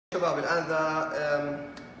شباب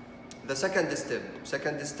الآن the second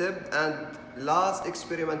step and last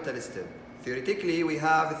experimental step. Theoretically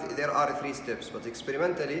there are 3 steps, but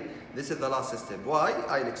experimentally this is the last step. Why?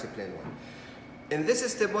 I'll explain why. In this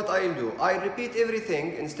step what I'll do, I repeat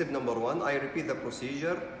everything in step number 1. I repeat the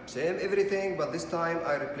procedure, same everything, but this time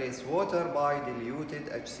I replace water by diluted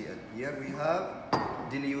HCl. Here we have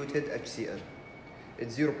diluted HCl.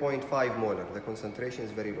 It's 0.5 molar. The concentration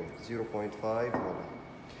is very low, 0.5 molar.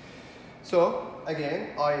 So,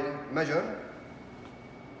 again, I'll measure.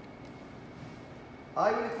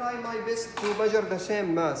 I will try my best to measure the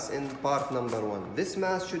same mass in part number 1. This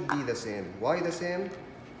mass should be the same. Why the same?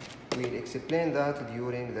 We'll explain that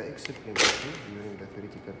during the experimentation, during the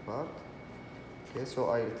theoretical part. Okay,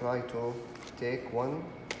 so I'll try to take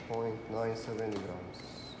 1.97 grams.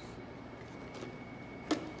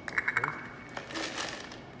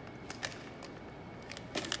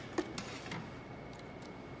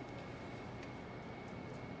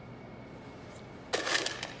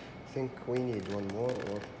 I think we need one more,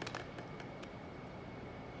 or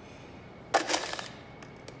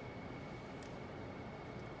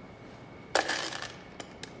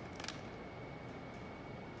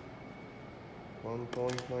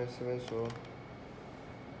 .97, so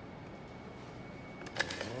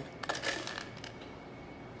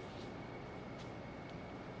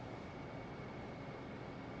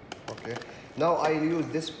okay. Now I use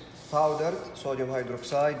this powdered sodium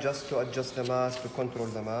hydroxide just to adjust the mass, to control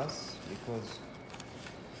the mass, because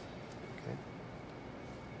okay.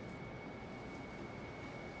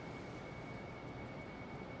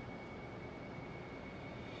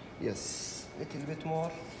 Yes, little bit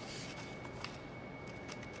more.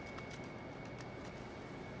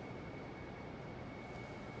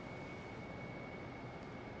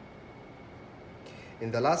 In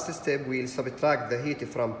the last step, we'll subtract the heat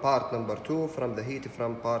from part number 2 from the heat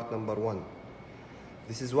from part number 1.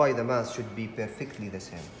 This is why the mass should be perfectly the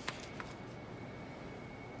same.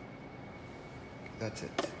 That's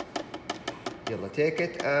it. Yalla, take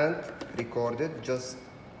it and record it, just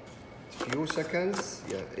few seconds.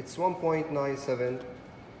 Yeah, it's 1.97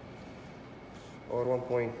 or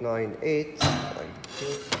 1.98. I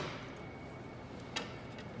take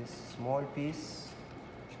this small piece.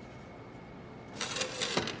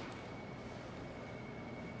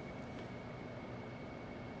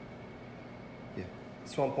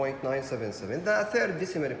 It's 1.977. The third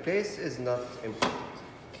decimal place is not important.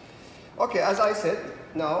 Okay, as I said,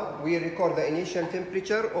 now we record the initial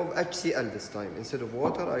temperature of HCl this time. Instead of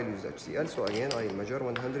water, I'll use HCl. So again, I measure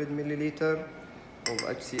 100 milliliter of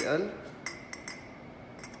HCl.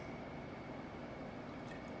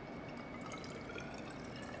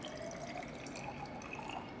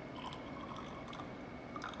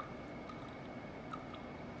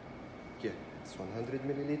 Yeah, it's 100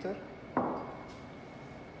 milliliter.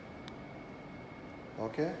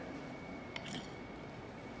 Okay.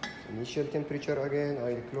 Initial temperature again,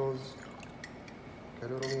 I'll close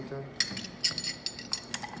calorimeter.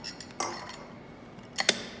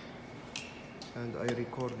 And I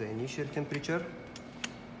record the initial temperature.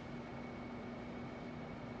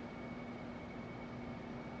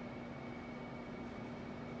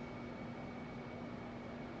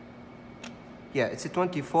 Yeah, it's a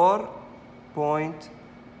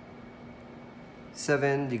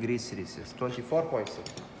 24.7 degrees Celsius, 24.7.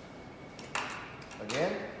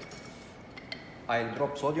 Again, I'll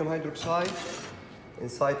drop sodium hydroxide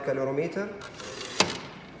inside calorimeter,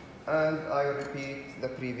 and I repeat the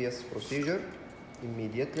previous procedure.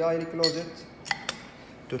 Immediately I'll close it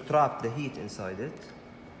to trap the heat inside it.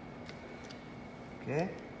 Okay.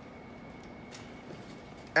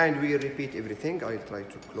 And we repeat everything. I'll try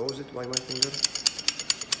to close it by my finger.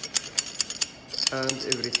 And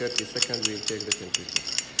every 30 seconds we'll take the temperature.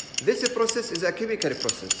 This process is a chemical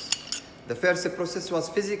process. The first process was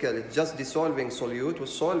physical, it's just dissolving solute with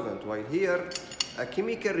solvent, while here a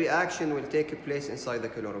chemical reaction will take place inside the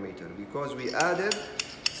calorimeter because we added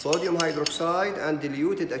sodium hydroxide and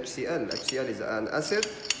diluted HCl. HCl is an acid,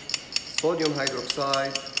 sodium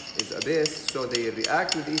hydroxide is a base, so they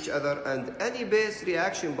react with each other, and any base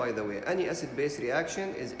reaction, by the way, any acid-base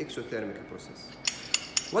reaction is exothermic process.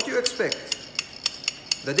 What do you expect?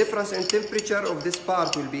 The difference in temperature of this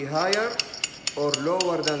part will be higher or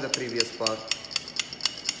lower than the previous part?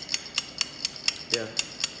 Yeah.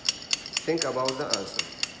 Think about the answer.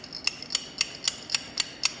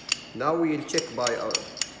 Now we'll check by our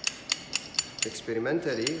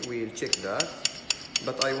experimentally, we'll check that.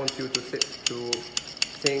 But I want you to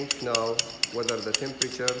think now whether the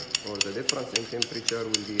temperature or the difference in temperature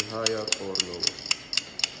will be higher or lower.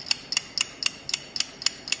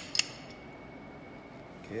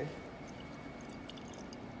 Okay.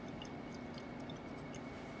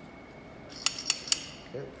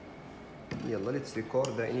 Okay. Yalla, let's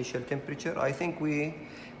record the initial temperature. I think we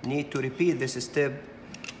need to repeat this step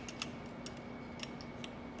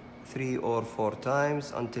 3 or 4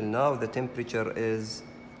 times. Until now the temperature is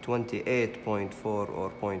 28.4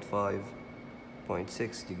 or 0.5,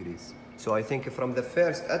 0.6 degrees. So I think from the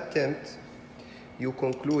first attempt you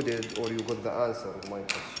concluded or you got the answer of my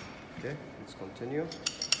question. Okay, let's continue.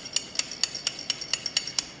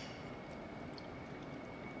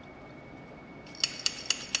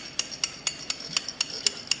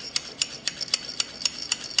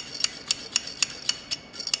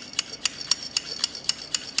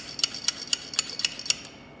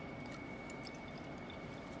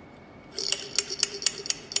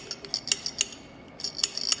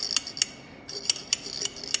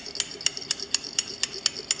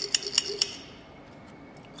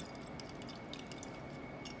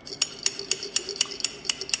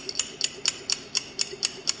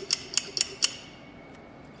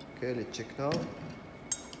 Okay, let's check now.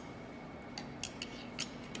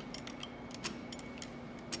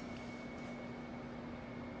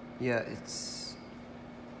 Yeah, it's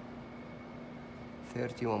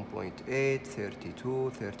 31.8,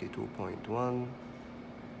 32, 32.1,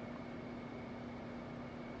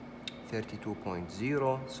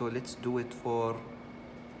 32.0. So let's do it for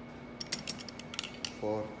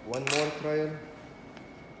one more trial.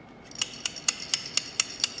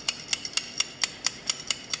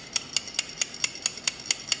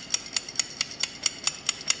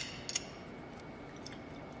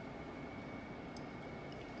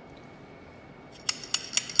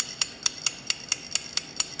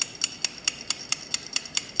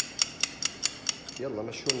 يلا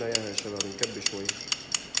مشوا لنا اياها يا شباب، نكب شوي.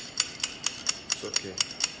 It's okay.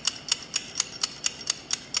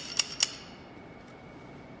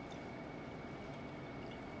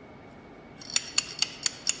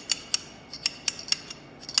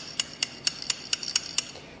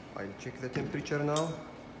 I'll check the temperature now.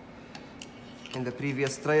 In the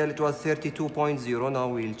previous trial it was 32.0. Now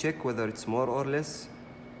we'll check whether it's more or less.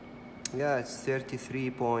 Yeah, it's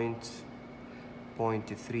 33.3,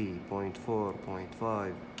 0.4,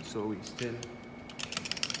 0.5. So we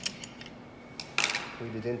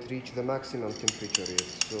didn't reach the maximum temperature yet.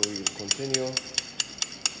 So we'll continue.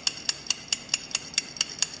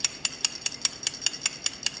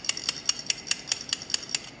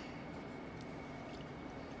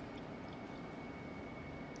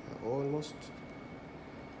 Almost.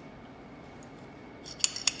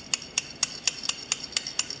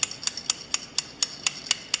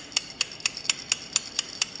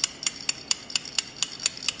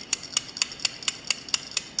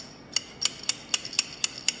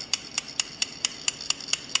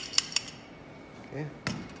 Okay,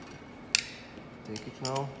 take it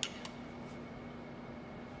now.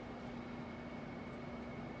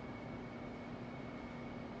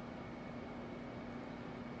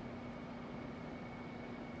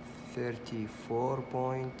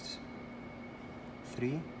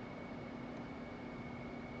 .3.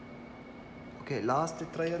 Okay, last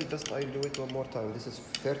trial, just I'll do it one more time. This is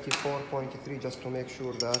 34.3, just to make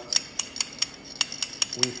sure that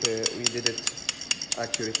we did it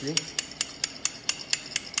accurately.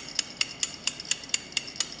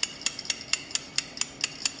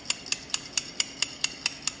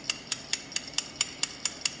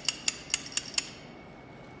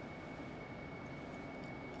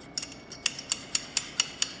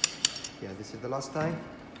 Yeah, this is the last time.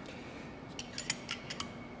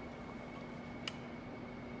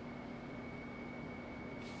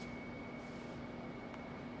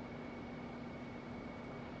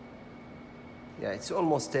 Yeah, it's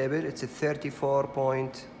almost stable. It's a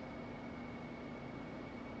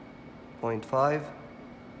 34.5.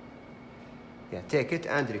 Yeah, take it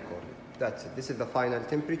and record it. That's it. This is the final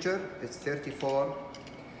temperature. It's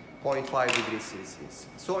 34.5 degrees Celsius.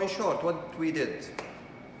 So in short, what we did,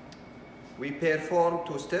 we performed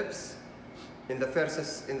 2 steps. In the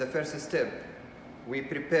first step, we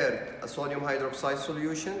prepared a sodium hydroxide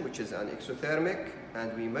solution, which is an exothermic,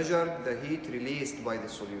 and we measured the heat released by the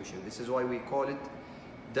solution. This is why we call it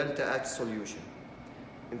delta H solution.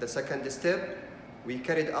 In the second step, we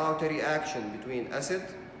carried out a reaction between acid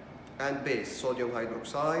and base, sodium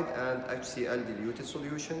hydroxide and HCl diluted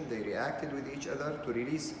solution. They reacted with each other to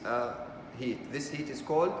release heat. This heat is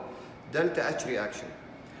called delta H reaction.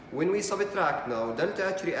 When we subtract now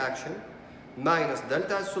delta H reaction minus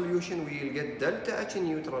delta H solution, we will get delta H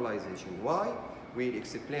neutralization. Why? We'll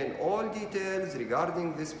explain all details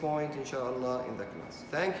regarding this point, inshallah, in the class.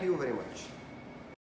 Thank you very much.